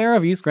 The mayor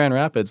of East Grand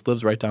Rapids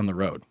lives right down the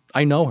road.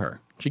 I know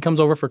her. She comes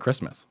over for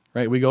Christmas,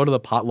 right? We go to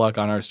the potluck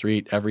on our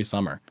street every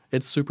summer.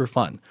 It's super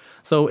fun.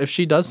 So if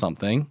she does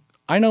something,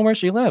 I know where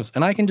she lives,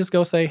 and I can just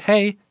go say,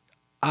 hey,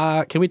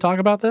 can we talk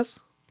about this?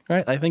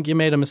 Right? I think you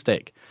made a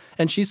mistake.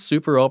 And she's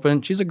super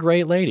open. She's a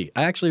great lady.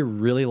 I actually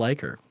really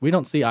like her. We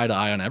don't see eye to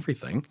eye on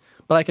everything,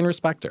 but I can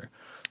respect her.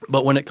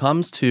 But when it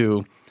comes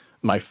to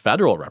my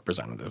federal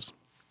representatives,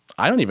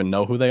 I don't even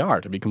know who they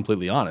are, to be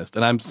completely honest.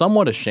 And I'm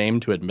somewhat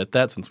ashamed to admit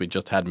that since we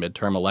just had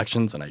midterm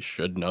elections and I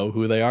should know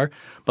who they are.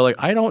 But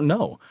I don't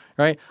know,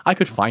 right? I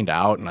could find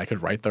out and I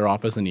could write their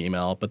office an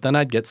email, but then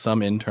I'd get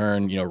some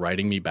intern,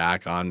 writing me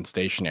back on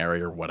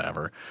stationery or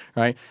whatever,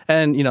 right?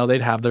 And,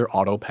 they'd have their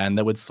auto pen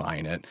that would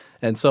sign it.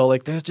 And so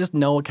there's just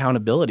no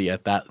accountability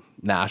at that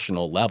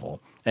national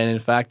level. And in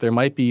fact, there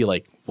might be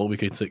what we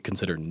could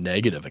consider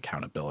negative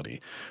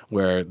accountability,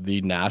 where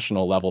the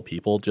national level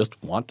people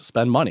just want to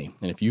spend money.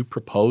 And if you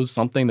propose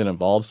something that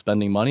involves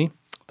spending money,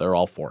 they're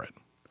all for it.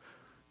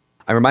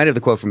 I'm reminded of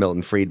the quote from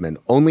Milton Friedman,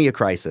 only a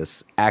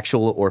crisis,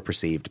 actual or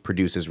perceived,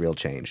 produces real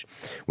change.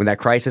 When that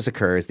crisis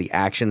occurs, the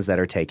actions that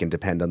are taken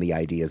depend on the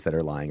ideas that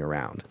are lying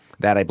around.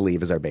 That, I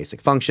believe, is our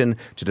basic function,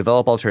 to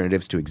develop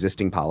alternatives to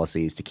existing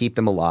policies, to keep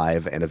them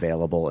alive and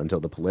available until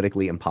the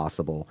politically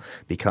impossible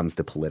becomes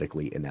the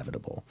politically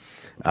inevitable.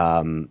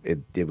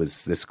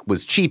 This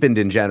was cheapened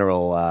in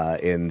general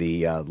in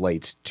the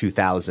late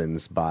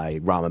 2000s by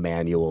Rahm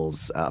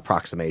Emanuel's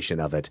approximation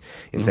of it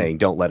in saying,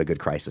 don't let a good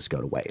crisis go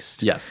to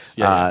waste. Yes.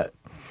 Yeah.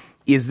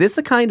 Is this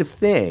the kind of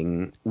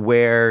thing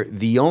where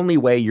the only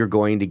way you're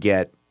going to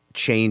get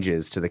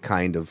changes to the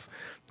kind of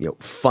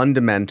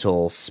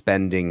fundamental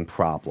spending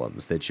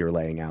problems that you're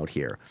laying out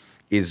here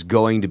is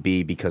going to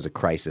be because a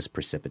crisis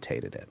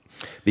precipitated it?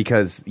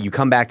 Because you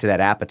come back to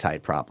that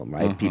appetite problem,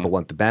 right? Mm-hmm. People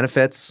want the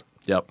benefits.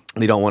 Yep.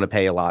 They don't want to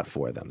pay a lot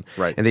for them.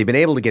 Right. And they've been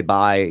able to get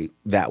by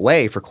that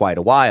way for quite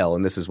a while.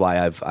 And this is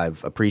why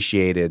I've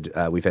appreciated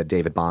we've had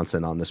David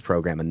Bahnsen on this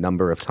program a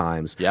number of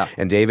times. Yeah.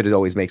 And David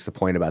always makes the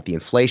point about the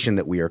inflation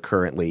that we are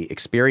currently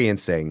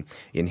experiencing,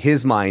 in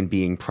his mind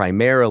being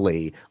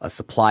primarily a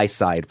supply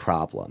side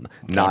problem,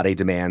 not a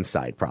demand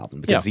side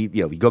problem. Because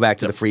you go back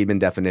to the Friedman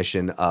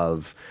definition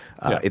of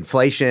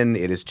inflation,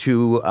 it is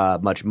too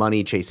much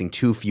money chasing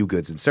too few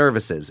goods and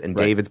services. And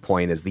David's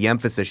point is the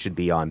emphasis should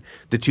be on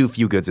the too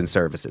few goods and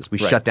services. We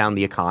shut down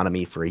the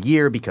economy for a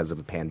year because of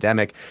a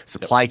pandemic.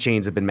 Supply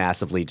chains have been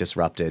massively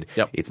disrupted.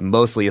 It's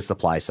mostly a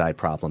supply side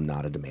problem,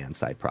 not a demand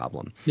side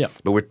problem.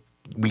 But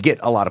we get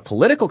a lot of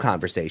political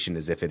conversation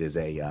as if it is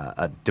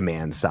a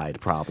demand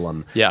side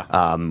problem.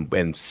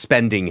 And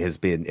spending has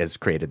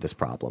created this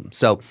problem.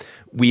 So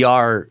we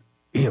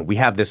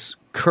have this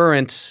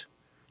current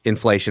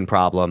inflation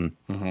problem.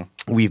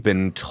 We've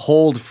been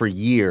told for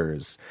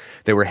years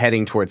that we're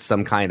heading towards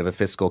some kind of a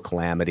fiscal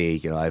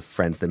calamity. I have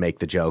friends that make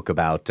the joke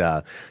about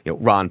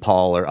Ron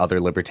Paul or other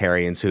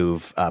libertarians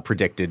who've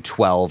predicted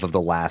 12 of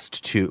the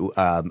last two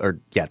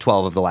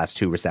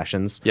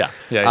recessions.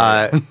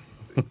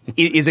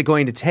 Is it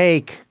going to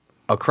take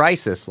a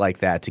crisis like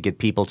that to get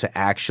people to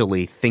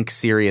actually think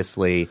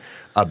seriously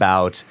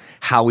about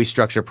how we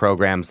structure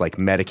programs like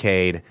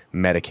Medicaid,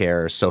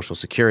 Medicare, Social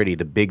Security,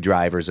 the big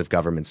drivers of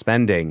government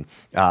spending,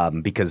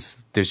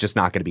 because there's just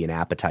not going to be an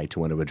appetite to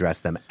want to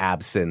address them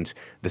absent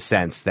the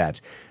sense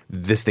that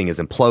this thing is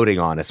imploding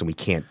on us and we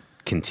can't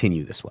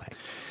continue this way?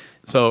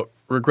 So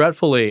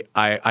regretfully,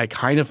 I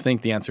kind of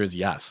think the answer is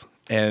yes.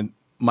 And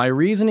my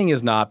reasoning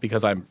is not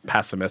because I'm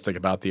pessimistic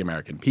about the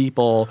American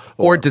people.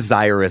 Or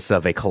desirous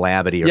of a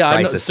calamity or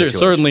crisis situation.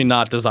 Certainly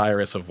not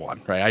desirous of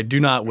one, right? I do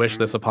not wish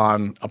this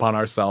upon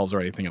ourselves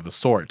or anything of the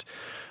sort.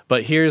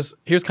 But here's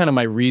kind of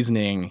my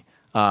reasoning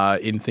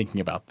in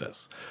thinking about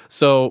this.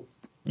 So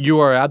you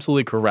are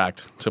absolutely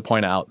correct to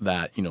point out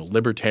that,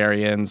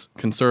 libertarians,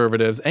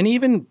 conservatives, and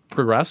even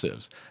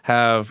progressives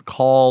have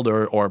called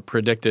or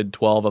predicted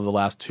 12 of the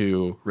last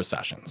 2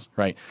 recessions,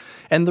 right?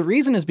 And the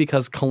reason is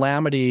because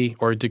calamity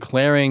or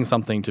declaring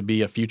something to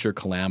be a future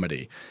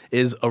calamity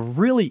is a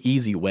really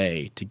easy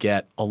way to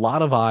get a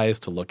lot of eyes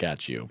to look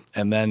at you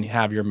and then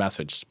have your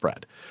message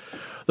spread.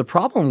 The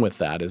problem with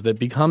that is that it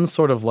becomes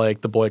sort of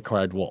like the boy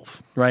cried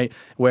wolf, right?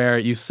 Where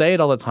you say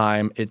it all the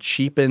time, it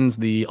cheapens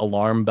the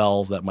alarm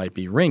bells that might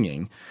be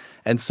ringing.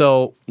 And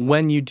so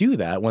when you do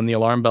that, when the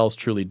alarm bells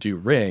truly do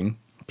ring,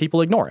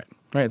 people ignore it,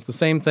 right? It's the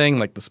same thing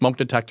like the smoke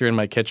detector in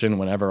my kitchen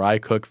whenever I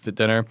cook for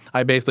dinner.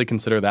 I basically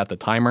consider that the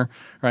timer,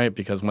 right?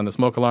 Because when the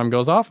smoke alarm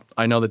goes off,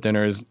 I know that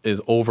dinner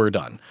is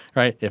overdone,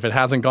 right? If it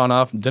hasn't gone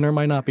off, dinner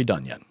might not be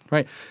done yet,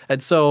 right?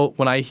 And so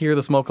when I hear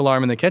the smoke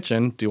alarm in the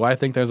kitchen, do I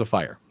think there's a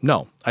fire?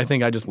 No, I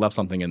think I just left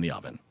something in the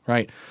oven,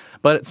 right?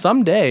 But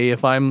someday,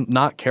 if I'm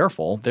not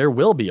careful, there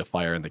will be a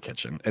fire in the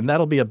kitchen, and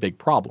that'll be a big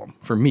problem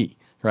for me,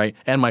 right?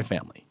 And my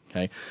family.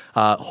 Okay.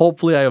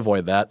 Hopefully I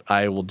avoid that.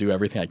 I will do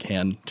everything I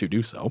can to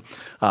do so.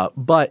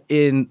 But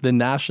in the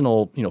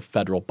national,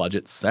 federal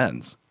budget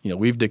sense,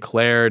 we've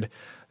declared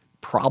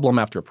problem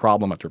after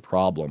problem after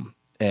problem,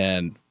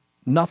 and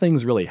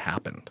nothing's really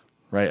happened,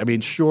 right? I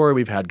mean, sure,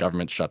 we've had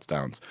government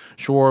shutdowns.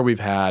 Sure,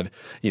 we've had,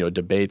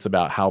 debates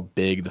about how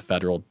big the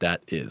federal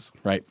debt is,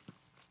 right?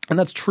 And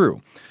that's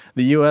true.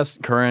 The U.S.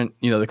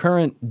 the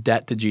current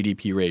debt to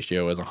GDP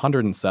ratio is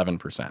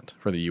 107%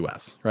 for the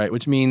U.S., right?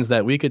 Which means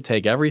that we could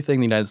take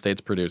everything the United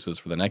States produces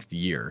for the next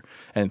year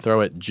and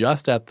throw it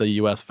just at the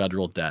U.S.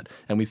 federal debt,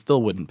 and we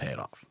still wouldn't pay it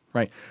off,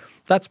 right?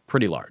 That's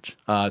pretty large.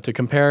 To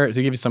give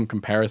you some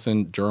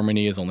comparison,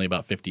 Germany is only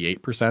about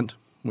 58%,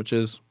 which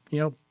is,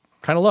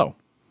 kind of low.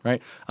 Right?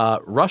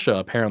 Russia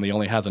apparently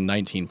only has a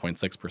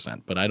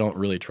 19.6%, but I don't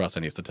really trust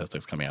any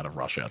statistics coming out of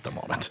Russia at the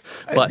moment.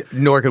 But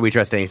nor could we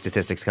trust any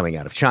statistics coming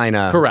out of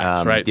China.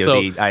 Correct, right?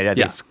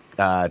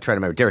 Trying to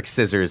remember Derek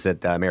Scissors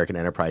at the American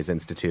Enterprise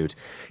Institute.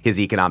 His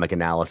economic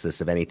analysis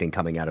of anything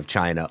coming out of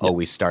China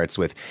always starts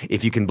with,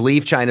 if you can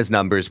believe China's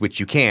numbers, which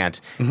you can't,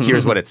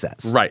 here's what it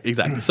says. Right,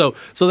 exactly. So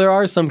there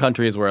are some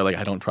countries where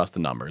I don't trust the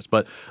numbers,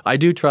 but I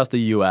do trust the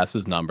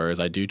U.S.'s numbers.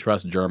 I do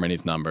trust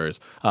Germany's numbers.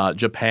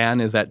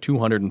 Japan is at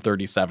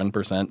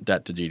 237%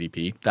 debt to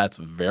GDP. That's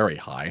very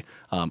high.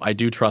 I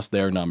do trust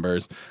their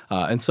numbers.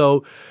 And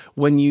so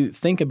when you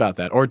think about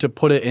that, or to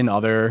put it in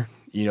other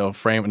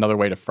another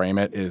way to frame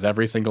it is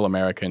every single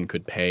American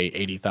could pay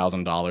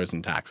 $80,000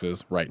 in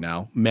taxes right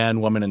now,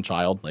 man, woman, and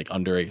child,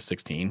 under age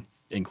 16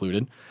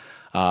 included,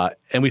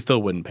 and we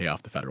still wouldn't pay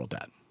off the federal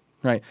debt,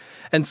 right?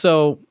 And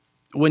so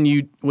when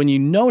you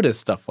notice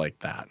stuff like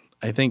that,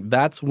 I think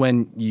that's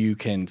when you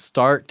can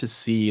start to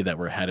see that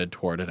we're headed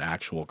toward an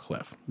actual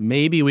cliff.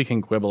 Maybe we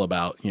can quibble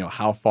about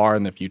how far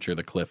in the future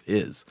the cliff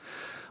is,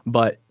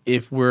 but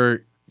if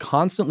we're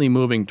constantly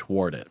moving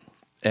toward it,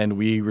 and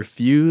we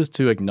refuse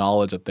to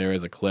acknowledge that there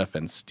is a cliff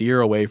and steer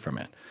away from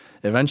it,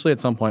 eventually at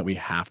some point we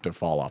have to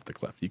fall off the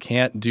cliff. You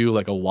can't do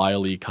a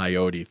Wile E.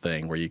 Coyote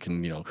thing where you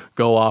can,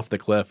 go off the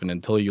cliff and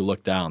until you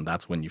look down,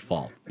 that's when you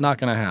fall. Not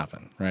going to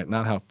happen, right?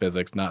 Not how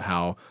physics, not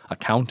how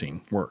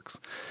accounting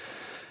works.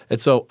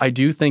 And so I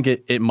do think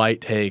it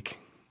might take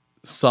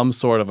some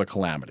sort of a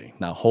calamity.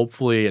 Now,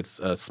 hopefully it's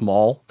a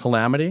small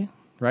calamity,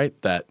 right?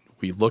 That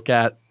we look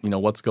at,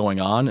 what's going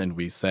on and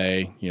we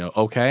say,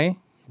 okay,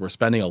 we're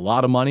spending a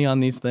lot of money on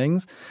these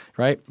things,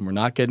 right? We're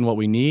not getting what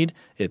we need.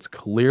 It's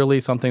clearly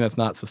something that's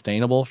not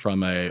sustainable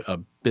from a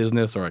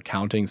business or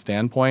accounting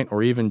standpoint,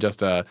 or even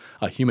just a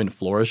human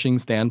flourishing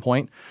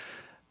standpoint.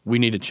 We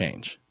need to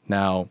change.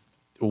 Now,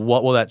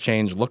 what will that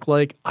change look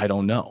like? I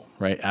don't know,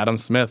 right? Adam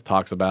Smith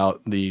talks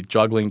about the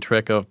juggling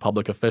trick of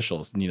public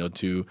officials,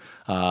 to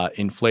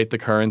inflate the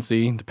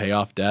currency, to pay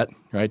off debt,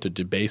 right? To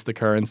debase the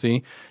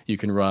currency. You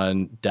can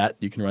run debt,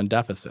 you can run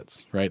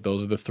deficits, right?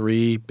 Those are the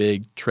three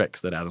big tricks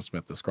that Adam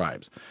Smith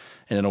describes.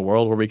 And in a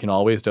world where we can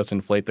always just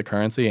inflate the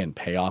currency and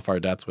pay off our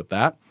debts with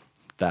that,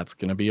 that's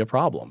going to be a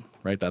problem,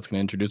 right? That's going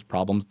to introduce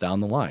problems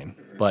down the line.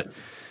 But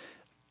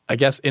I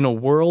guess in a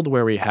world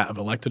where we have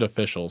elected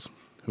officials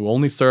who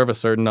only serve a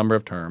certain number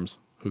of terms,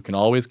 who can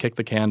always kick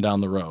the can down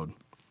the road,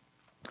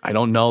 I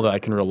don't know that I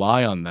can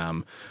rely on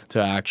them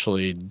to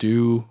actually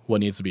do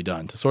what needs to be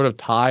done, to sort of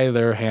tie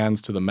their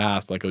hands to the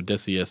mast like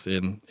Odysseus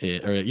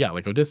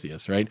like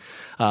Odysseus, right?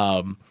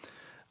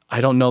 I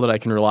don't know that I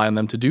can rely on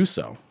them to do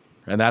so.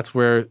 And that's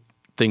where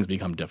things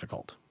become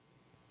difficult.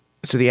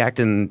 So the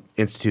Acton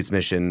Institute's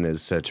mission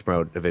is to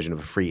promote a vision of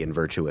a free and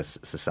virtuous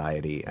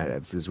society.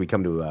 As we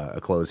come to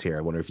a close here,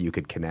 I wonder if you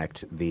could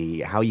connect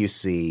how you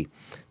see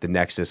the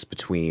nexus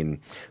between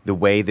the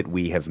way that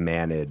we have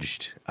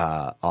managed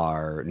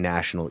our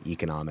national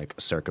economic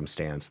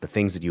circumstance, the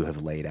things that you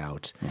have laid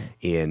out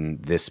in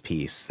this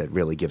piece that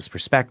really gives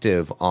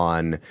perspective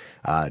on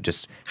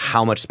just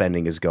how much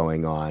spending is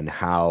going on,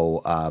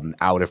 how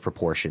out of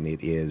proportion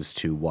it is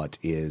to what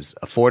is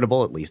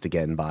affordable, at least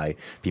again by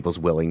people's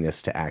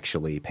willingness to actually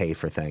pay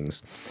for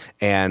things,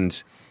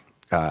 and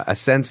a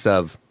sense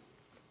of,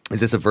 is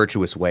this a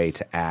virtuous way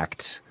to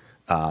act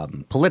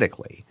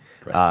politically?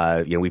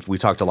 Right. We've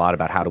talked a lot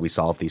about how do we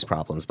solve these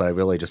problems, but I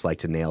really just like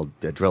to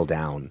drill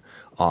down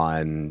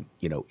on,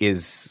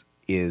 is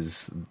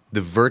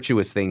the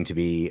virtuous thing to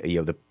be,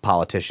 the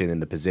politician in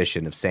the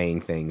position of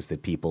saying things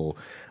that people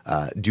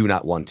do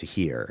not want to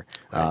hear.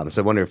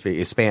 So I wonder if you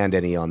expand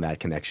any on that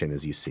connection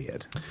as you see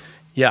it.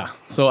 Yeah.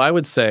 So I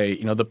would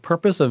say, the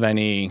purpose of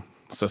any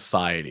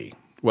society,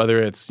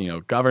 whether it's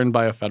governed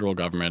by a federal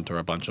government or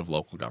a bunch of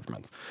local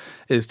governments,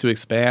 is to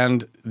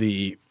expand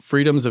the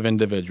freedoms of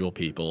individual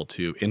people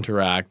to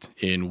interact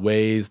in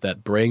ways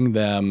that bring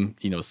them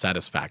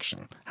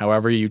satisfaction,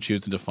 however you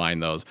choose to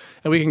define those.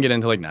 And we can get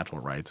into like natural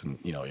rights, and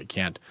you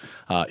can't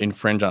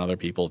infringe on other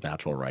people's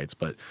natural rights,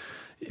 but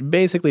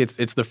basically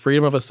it's the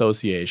freedom of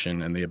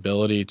association and the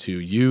ability to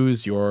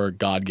use your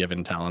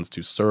God-given talents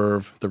to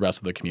serve the rest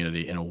of the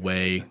community in a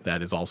way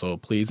that is also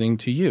pleasing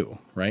to you,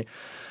 right?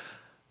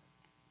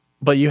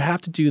 But you have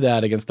to do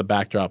that against the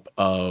backdrop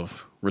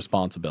of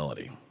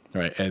responsibility,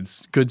 right? And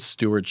it's good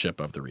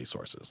stewardship of the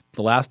resources.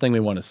 The last thing we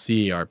want to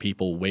see are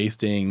people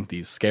wasting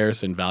these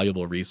scarce and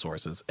valuable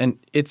resources. And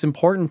it's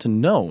important to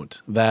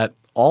note that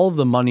all of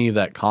the money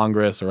that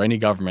Congress or any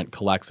government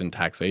collects in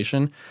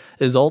taxation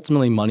is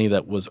ultimately money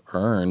that was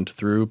earned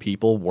through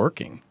people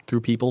working, through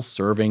people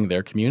serving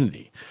their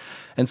community.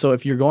 And so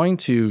if you're going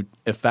to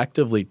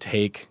effectively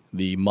take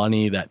the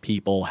money that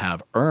people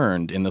have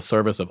earned in the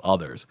service of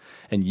others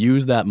and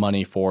use that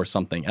money for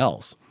something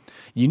else,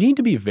 you need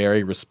to be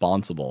very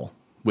responsible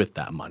with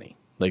that money.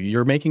 Like,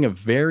 you're making a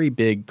very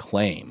big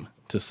claim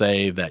to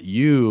say that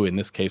you, in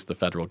this case the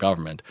federal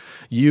government,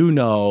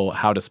 know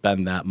how to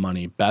spend that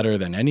money better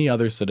than any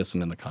other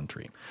citizen in the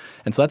country.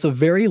 And so that's a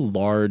very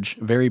large,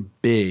 very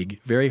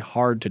big, very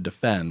hard to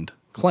defend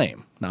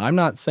claim. Now, I'm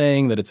not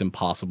saying that it's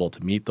impossible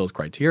to meet those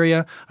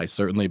criteria. I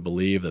certainly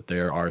believe that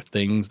there are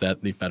things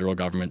that the federal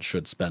government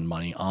should spend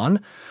money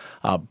on,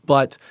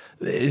 but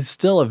it's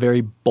still a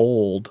very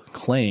bold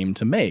claim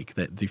to make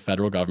that the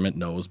federal government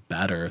knows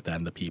better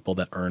than the people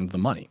that earned the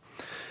money.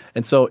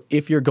 And so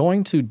if you're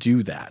going to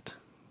do that,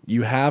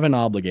 you have an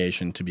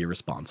obligation to be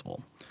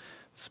responsible.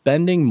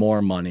 Spending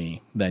more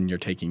money than you're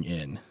taking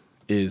in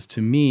is,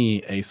 to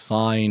me, a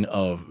sign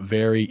of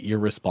very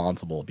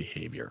irresponsible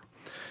behavior.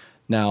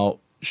 Now,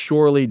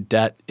 surely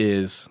debt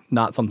is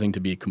not something to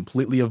be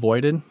completely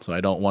avoided, so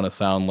I don't want to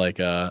sound like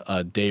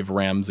a Dave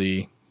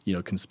Ramsey,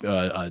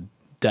 a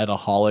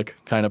debtaholic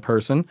kind of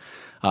person.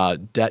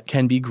 Debt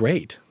can be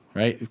great,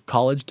 right?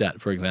 College debt,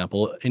 for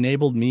example,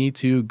 enabled me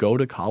to go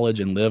to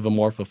college and live a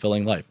more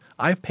fulfilling life.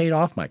 I've paid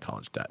off my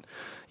college debt.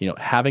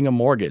 Having a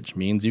mortgage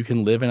means you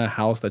can live in a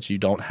house that you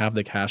don't have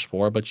the cash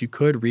for, but you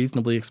could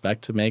reasonably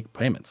expect to make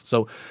payments.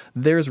 So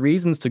there's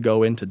reasons to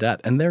go into debt,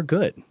 and they're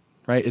good.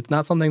 Right? It's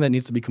not something that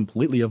needs to be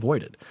completely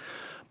avoided.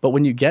 But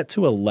when you get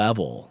to a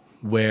level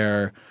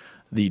where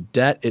the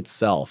debt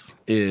itself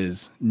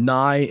is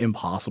nigh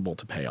impossible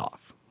to pay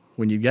off,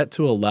 when you get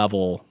to a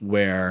level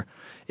where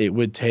it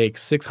would take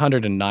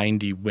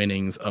 690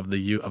 winnings of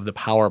the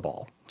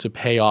Powerball to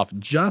pay off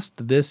just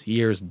this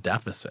year's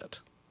deficit,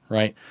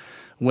 right?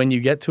 When you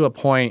get to a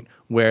point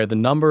where the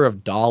number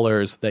of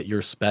dollars that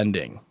you're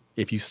spending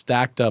if you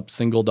stacked up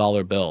single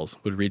dollar bills,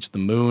 would reach the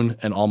moon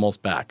and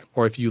almost back.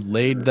 Or if you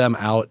laid them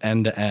out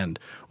end to end,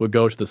 would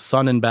go to the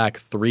sun and back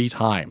 3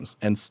 times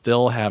and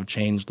still have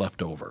change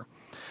left over.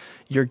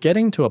 You're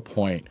getting to a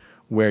point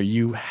where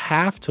you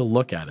have to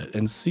look at it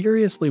and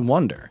seriously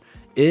wonder,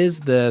 is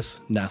this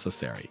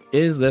necessary?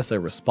 Is this a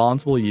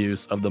responsible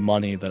use of the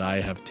money that I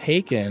have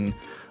taken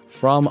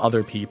from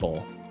other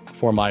people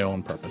for my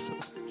own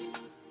purposes?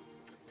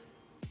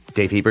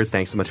 Dave Hebert,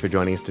 thanks so much for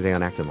joining us today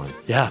on Act in Line.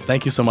 Yeah,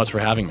 thank you so much for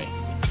having me.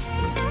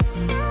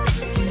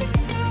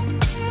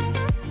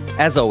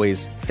 As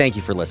always, thank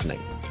you for listening.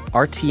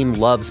 Our team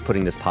loves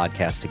putting this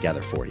podcast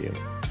together for you.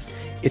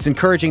 It's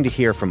encouraging to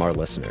hear from our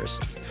listeners.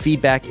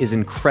 Feedback is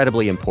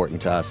incredibly important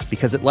to us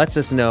because it lets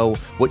us know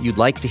what you'd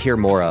like to hear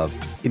more of,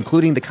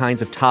 including the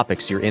kinds of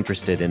topics you're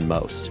interested in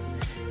most.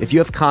 If you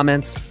have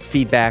comments,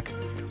 feedback,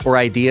 or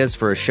ideas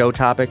for a show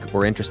topic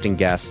or interesting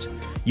guest,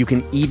 you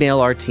can email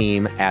our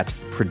team at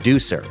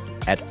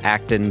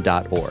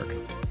producer@acton.org.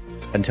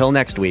 Until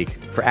next week,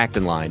 for Act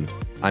in Line,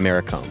 I'm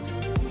Eric Kohn.